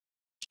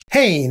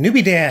Hey,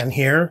 Newbie Dan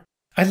here.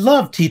 I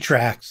love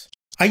T-tracks.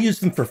 I use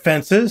them for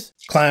fences,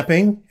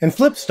 clamping, and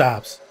flip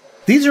stops.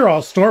 These are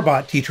all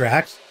store-bought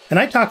T-tracks, and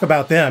I talk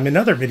about them in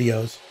other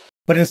videos.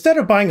 But instead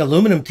of buying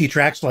aluminum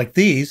T-tracks like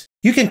these,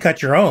 you can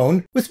cut your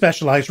own with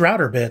specialized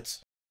router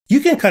bits. You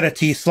can cut a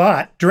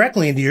T-slot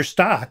directly into your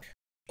stock.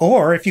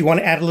 Or if you want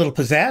to add a little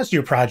pizzazz to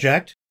your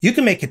project, you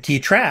can make a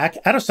T-track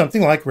out of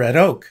something like red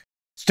oak.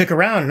 Stick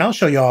around and I'll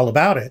show you all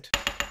about it.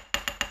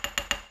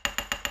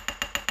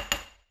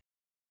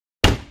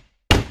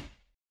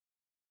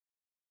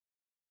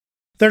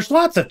 There's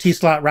lots of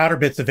T-slot router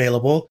bits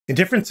available in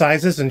different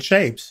sizes and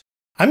shapes.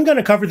 I'm going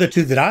to cover the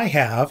two that I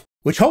have,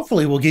 which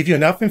hopefully will give you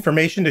enough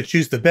information to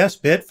choose the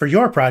best bit for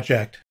your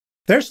project.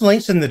 There's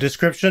links in the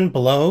description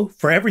below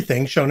for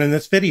everything shown in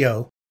this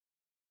video.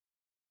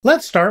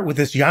 Let's start with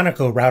this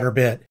Yonico router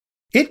bit.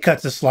 It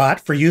cuts a slot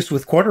for use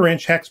with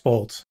 1/4-inch hex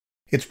bolts.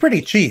 It's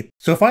pretty cheap,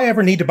 so if I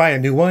ever need to buy a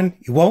new one,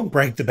 it won't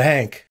break the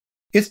bank.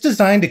 It's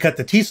designed to cut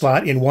the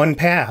T-slot in one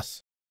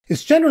pass.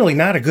 It's generally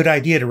not a good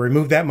idea to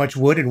remove that much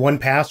wood in one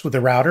pass with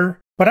a router,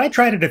 but I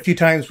tried it a few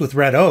times with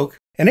red oak,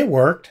 and it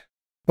worked.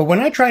 But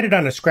when I tried it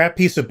on a scrap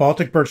piece of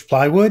Baltic birch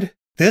plywood,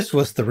 this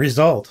was the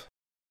result.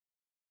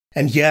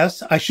 And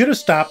yes, I should have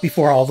stopped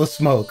before all the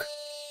smoke.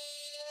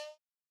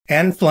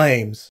 And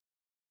flames.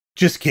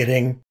 Just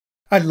kidding.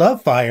 I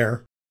love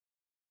fire.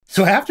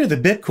 So after the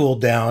bit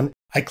cooled down,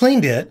 I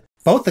cleaned it,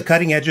 both the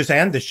cutting edges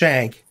and the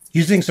shank,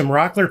 using some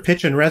Rockler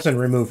pitch and resin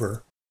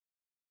remover.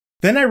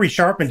 Then I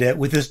resharpened it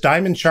with this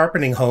diamond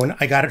sharpening hone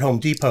I got at Home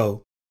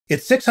Depot.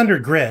 It's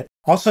 600 grit,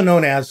 also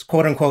known as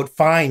quote-unquote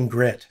fine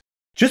grit.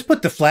 Just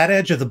put the flat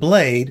edge of the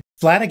blade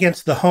flat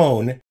against the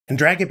hone and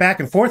drag it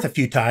back and forth a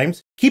few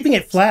times, keeping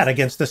it flat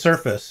against the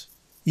surface.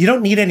 You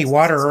don't need any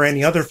water or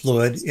any other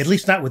fluid, at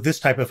least not with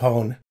this type of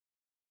hone.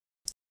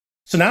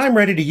 So now I'm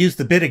ready to use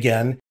the bit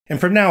again,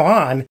 and from now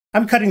on,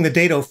 I'm cutting the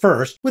dado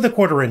first with a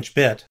 1/4-inch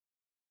bit.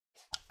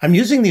 I'm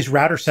using these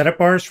router setup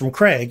bars from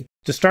Craig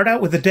to start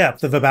out with a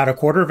depth of about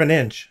 1/4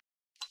 inch.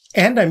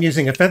 And I'm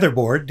using a feather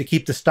board to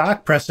keep the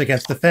stock pressed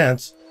against the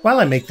fence while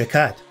I make the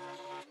cut.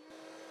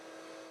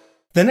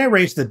 Then I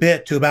raise the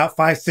bit to about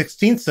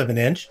 5/16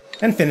 inch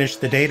and finish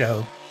the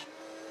dado.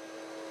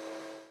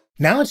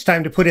 Now it's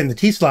time to put in the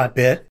T-slot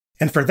bit,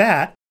 and for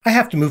that, I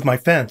have to move my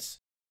fence.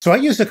 So I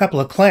use a couple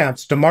of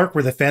clamps to mark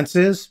where the fence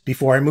is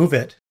before I move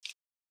it.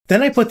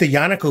 Then I put the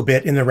Yonico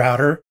bit in the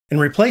router and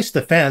replace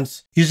the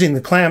fence using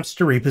the clamps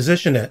to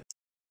reposition it.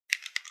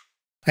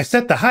 I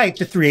set the height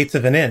to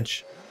 3/8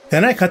 inch.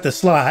 Then I cut the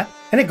slot,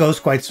 and it goes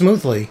quite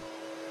smoothly.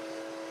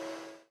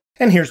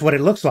 And here's what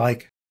it looks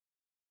like.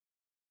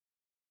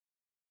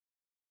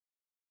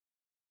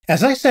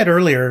 As I said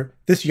earlier,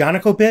 this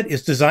Yonico bit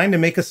is designed to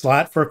make a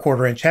slot for a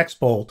 1/4-inch hex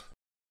bolt.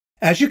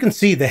 As you can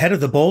see, the head of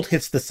the bolt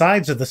hits the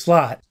sides of the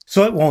slot,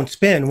 so it won't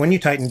spin when you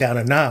tighten down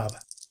a knob.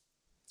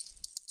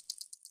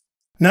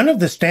 None of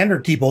the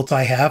standard T-bolts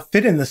I have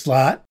fit in the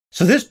slot,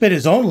 so this bit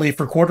is only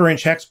for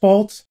 1/4-inch hex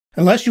bolts,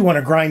 unless you want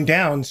to grind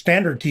down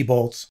standard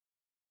T-bolts.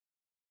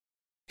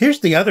 Here's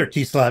the other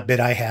T-slot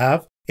bit I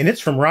have, and it's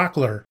from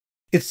Rockler.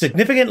 It's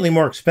significantly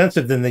more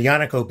expensive than the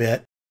Yonico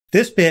bit.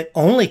 This bit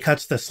only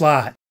cuts the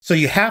slot, so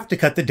you have to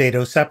cut the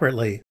dado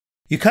separately.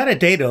 You cut a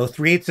dado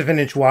 3/8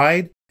 inch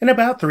wide and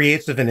about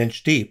 3/8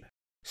 inch deep.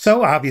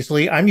 So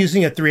obviously I'm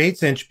using a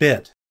 3/8 inch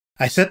bit.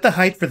 I set the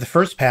height for the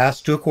first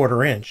pass to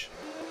 1/4 inch.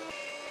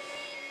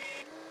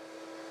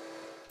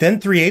 Then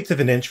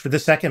 3/8 inch for the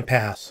second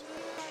pass.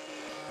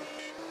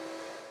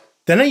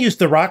 Then I used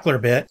the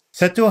Rockler bit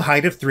set to a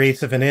height of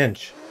 3/8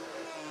 inch.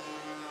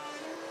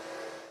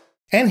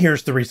 And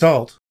here's the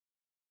result.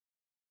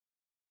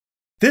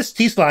 This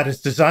T-slot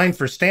is designed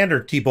for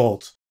standard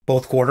T-bolts,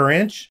 both 1/4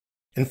 inch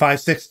and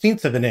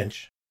 5/16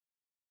 inch.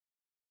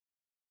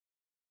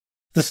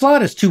 The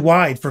slot is too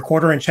wide for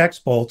 1/4-inch hex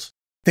bolts.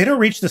 They don't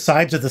reach the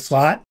sides of the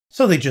slot,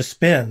 so they just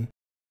spin.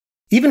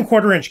 Even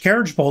 1/4-inch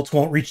carriage bolts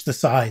won't reach the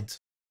sides.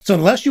 So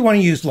unless you want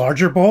to use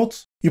larger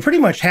bolts, you pretty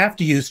much have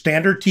to use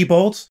standard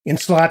T-bolts in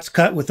slots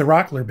cut with the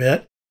Rockler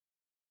bit.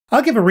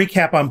 I'll give a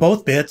recap on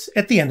both bits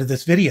at the end of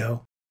this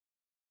video.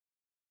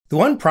 The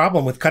one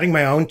problem with cutting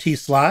my own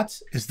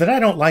T-slots is that I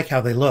don't like how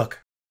they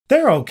look.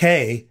 They're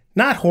okay,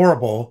 not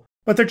horrible,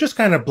 but they're just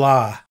kind of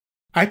blah.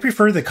 I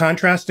prefer the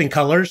contrasting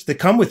colors that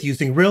come with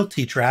using real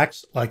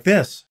T-tracks like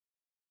this.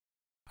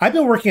 I've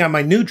been working on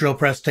my new drill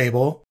press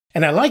table,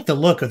 and I like the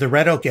look of the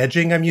red oak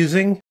edging I'm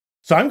using,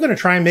 so I'm going to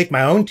try and make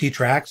my own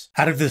T-tracks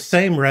out of this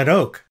same red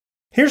oak.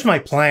 Here's my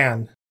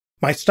plan.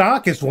 My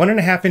stock is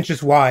 1.5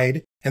 inches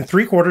wide and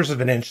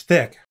 3/4 inch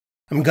thick.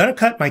 I'm going to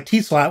cut my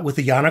T-slot with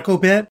the Yonico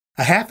bit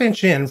 1/2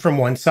 inch in from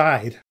one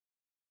side.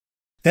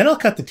 Then I'll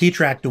cut the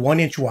T-track to 1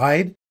 inch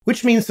wide,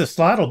 which means the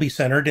slot will be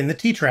centered in the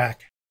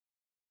T-track.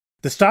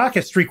 The stock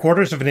is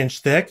 3/4 inch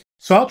thick,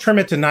 so I'll trim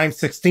it to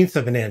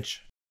 9/16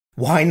 inch.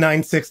 Why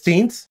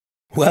 9/16?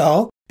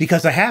 Well,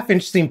 because 1/2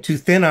 inch seemed too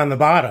thin on the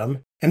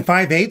bottom, and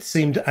 5/8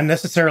 seemed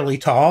unnecessarily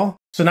tall,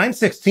 so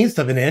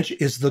 9/16 inch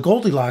is the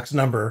Goldilocks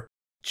number.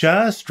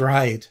 Just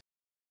right.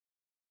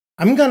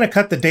 I'm going to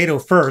cut the dado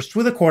first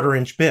with a 1/4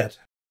 inch bit.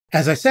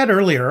 As I said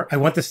earlier, I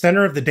want the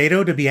center of the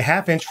dado to be a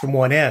 ½ inch from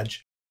one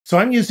edge, so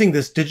I'm using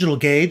this digital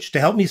gauge to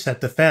help me set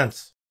the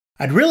fence.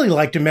 I'd really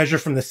like to measure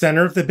from the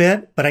center of the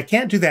bit, but I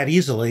can't do that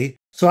easily,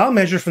 so I'll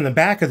measure from the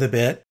back of the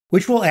bit,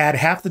 which will add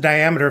half the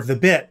diameter of the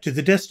bit to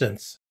the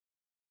distance.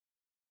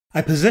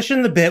 I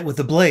position the bit with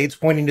the blades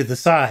pointing to the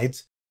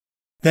sides,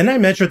 then I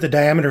measure the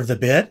diameter of the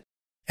bit,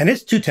 and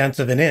it's 2/10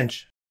 of an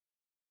inch.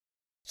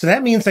 So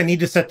that means I need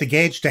to set the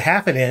gauge to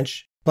 ½ an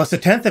inch, plus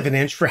 1/10 of an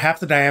inch for half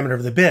the diameter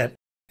of the bit,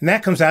 and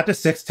that comes out to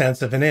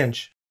 6/10 of an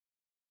inch.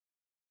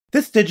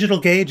 This digital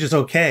gauge is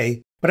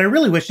okay, but I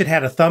really wish it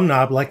had a thumb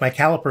knob like my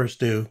calipers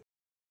do.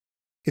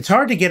 It's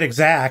hard to get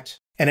exact,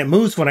 and it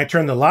moves when I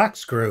turn the lock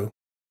screw.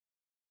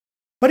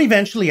 But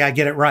eventually I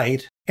get it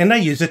right, and I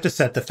use it to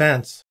set the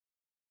fence.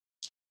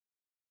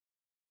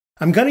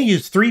 I'm going to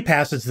use 3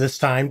 passes this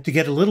time to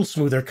get a little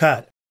smoother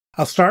cut.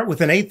 I'll start with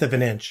 1/8 of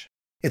an inch.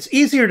 It's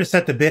easier to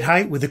set the bit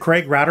height with the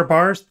Craig router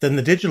bars than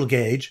the digital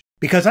gauge,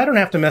 because I don't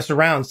have to mess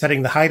around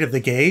setting the height of the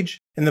gauge,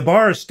 and the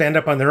bars stand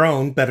up on their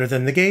own better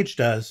than the gauge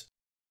does.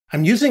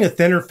 I'm using a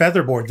thinner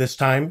featherboard this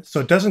time, so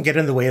it doesn't get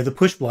in the way of the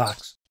push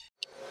blocks.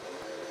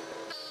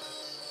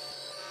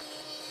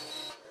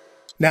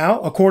 Now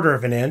 1/4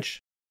 of an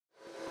inch.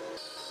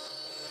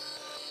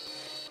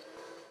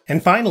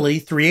 And finally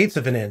 3/8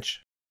 of an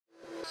inch.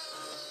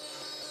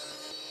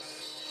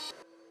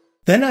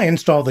 Then I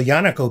install the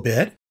Yonico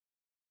bit,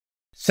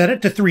 set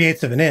it to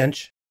 3/8 of an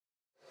inch,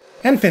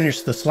 and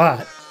finish the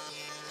slot.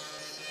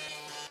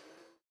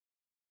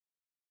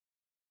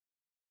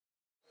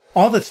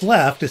 All that's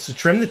left is to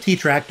trim the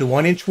T-track to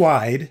 1 inch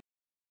wide,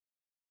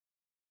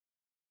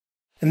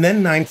 and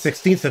then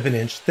 9/16 of an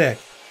inch thick.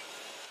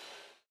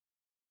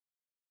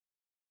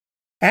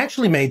 I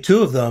actually made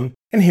 2 of them,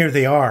 and here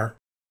they are.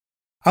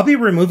 I'll be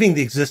removing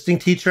the existing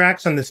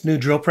T-tracks on this new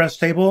drill press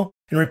table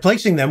and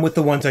replacing them with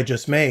the ones I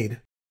just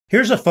made.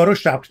 Here's a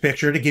photoshopped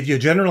picture to give you a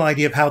general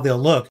idea of how they'll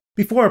look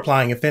before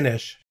applying a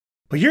finish.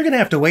 But you're going to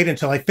have to wait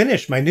until I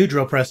finish my new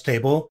drill press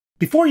table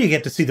before you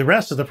get to see the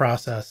rest of the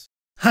process.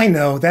 I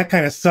know, that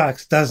kind of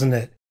sucks, doesn't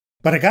it?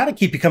 But I gotta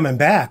keep you coming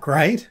back,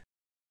 right?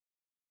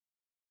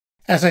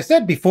 As I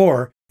said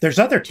before, there's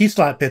other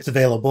T-slot bits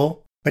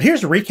available, but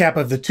here's a recap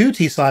of the 2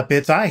 T-slot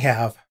bits I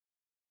have.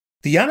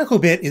 The Yonico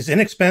bit is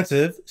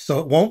inexpensive, so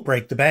it won't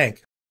break the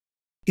bank.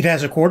 It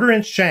has a 1/4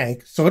 inch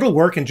shank, so it'll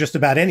work in just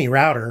about any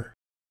router.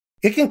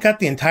 It can cut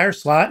the entire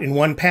slot in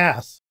 1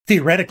 pass,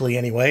 theoretically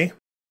anyway.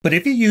 But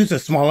if you use a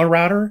smaller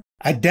router,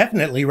 I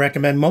definitely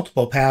recommend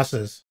multiple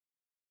passes.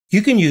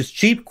 You can use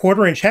cheap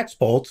 1/4 inch hex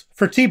bolts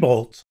for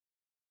T-bolts,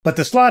 but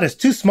the slot is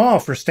too small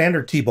for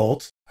standard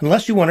T-bolts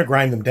unless you want to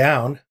grind them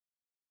down.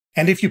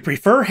 And if you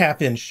prefer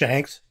 ½ inch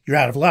shanks, you're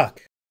out of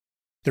luck.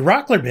 The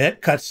Rockler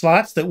Bit cuts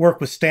slots that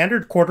work with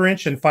standard 1/4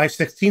 inch and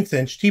 5/16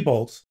 inch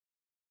T-bolts.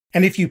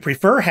 And if you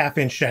prefer ½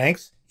 inch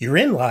shanks, you're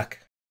in luck.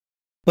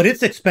 But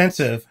it's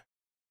expensive.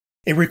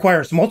 It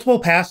requires multiple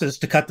passes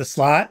to cut the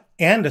slot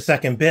and a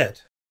second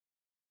bit.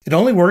 It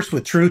only works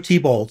with true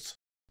T-bolts.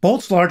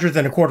 Bolts larger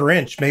than 1/4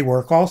 inch may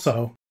work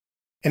also.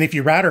 And if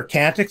your router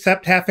can't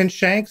accept ½ inch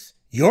shanks,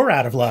 you're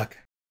out of luck.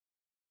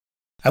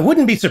 I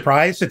wouldn't be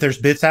surprised if there's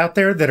bits out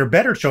there that are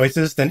better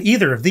choices than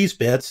either of these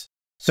bits,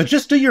 so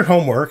just do your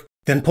homework,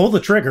 then pull the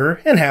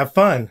trigger and have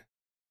fun.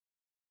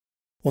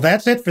 Well,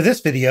 that's it for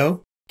this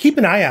video. Keep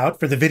an eye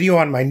out for the video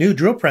on my new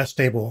drill press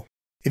table.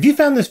 If you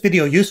found this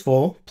video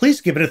useful,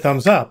 please give it a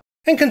thumbs up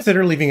and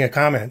consider leaving a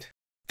comment.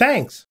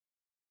 Thanks!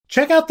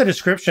 Check out the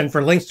description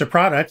for links to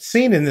products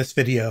seen in this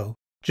video.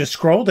 Just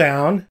scroll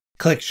down,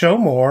 click Show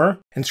More,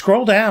 and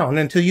scroll down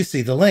until you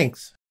see the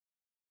links.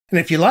 And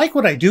if you like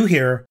what I do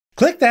here,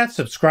 click that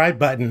subscribe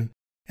button.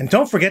 And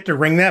don't forget to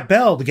ring that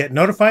bell to get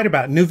notified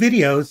about new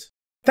videos.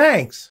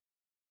 Thanks!